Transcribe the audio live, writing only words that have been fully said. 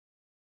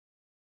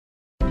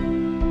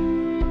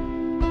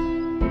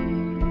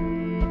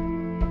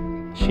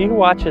She Who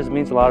Watches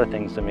means a lot of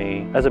things to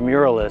me. As a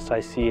muralist, I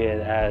see it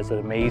as an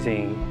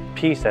amazing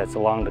piece that's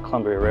along the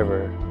Columbia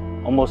River,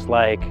 almost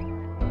like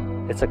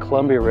it's a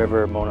Columbia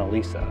River Mona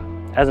Lisa.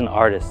 As an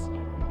artist,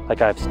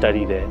 like I've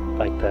studied it,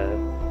 like the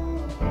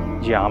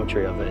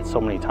geometry of it so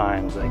many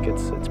times, like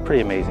it's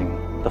pretty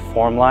amazing. The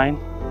form line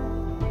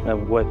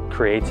of what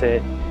creates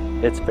it,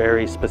 it's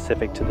very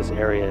specific to this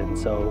area, and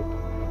so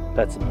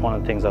that's one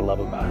of the things I love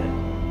about it.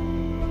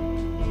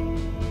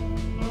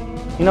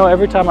 You know,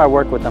 every time I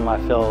work with them, I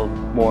feel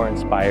more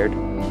inspired.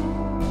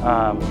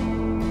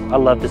 I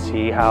love to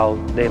see how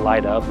they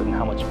light up and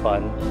how much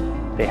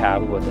fun they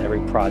have with every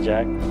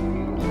project.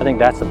 I think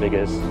that's the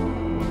biggest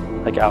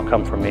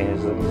outcome for me,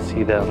 is to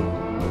see them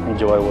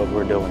enjoy what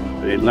we're doing.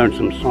 They learn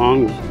some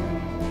songs.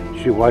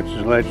 She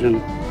watches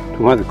legend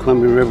to how the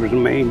Columbia River is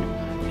made.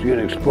 She get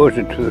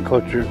exposure to the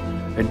culture,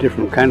 a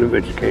different kind of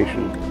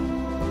education,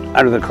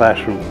 out of the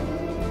classroom.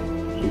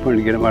 It's important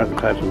to get them out of the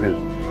classroom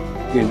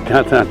because you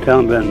can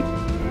tell them,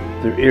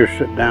 their ears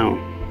shut down.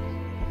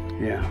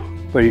 Yeah,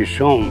 but you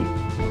show them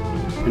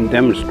and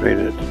demonstrate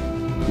it,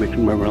 make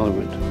them more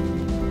relevant.